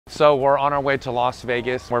So we're on our way to Las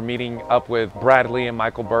Vegas. We're meeting up with Brad, Lea, and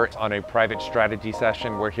Micheal Burt on a private strategy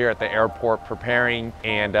session. We're here at the airport preparing,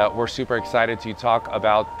 and we're super excited to talk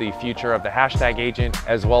about the future of the hashtag agent,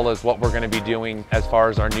 as well as what we're going to be doing as far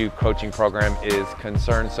as our new coaching program is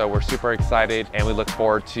concerned. So we're super excited, and we look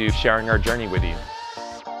forward to sharing our journey with you.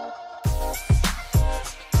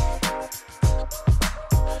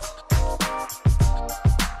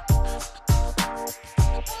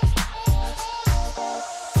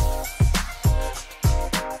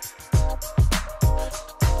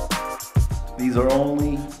 These are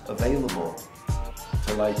only available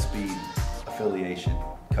to Lightspeed affiliation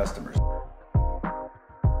customers.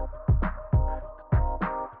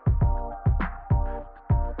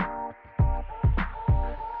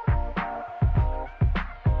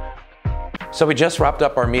 So we just wrapped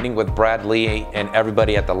up our meeting with Brad, Lea, and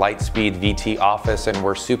everybody at the Lightspeed VT office, and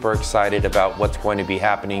we're super excited about what's going to be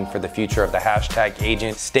happening for the future of the hashtag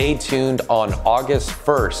agent. Stay tuned. On August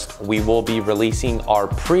 1st, we will be releasing our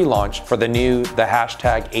pre-launch for the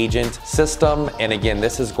hashtag agent system. And again,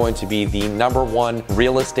 this is going to be the #1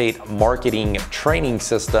 real estate marketing training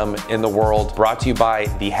system in the world, brought to you by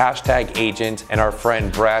the hashtag agent and our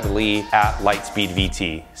friend Brad, Lea at Lightspeed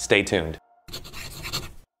VT. Stay tuned.